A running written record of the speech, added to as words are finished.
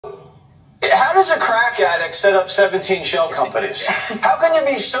does a crack addict set up 17 shell companies? How can you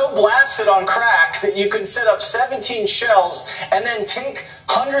be so blasted on crack that you can set up 17 shells and then take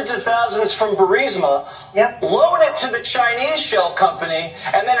hundreds of thousands from Burisma, loan it to the Chinese shell company,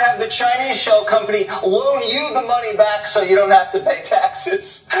 and then have the Chinese shell company loan you the money back so you don't have to pay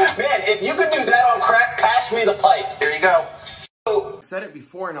taxes? Man, if you can do that on crack, pass me the pipe. There you go. I've said it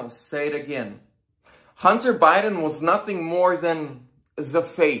before and I'll say it again. Hunter Biden was nothing more than the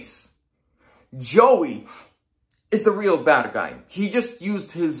face. Joey is the real bad guy. He just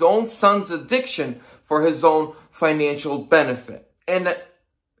used his own son's addiction for his own financial benefit and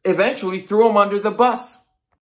eventually threw him under the bus.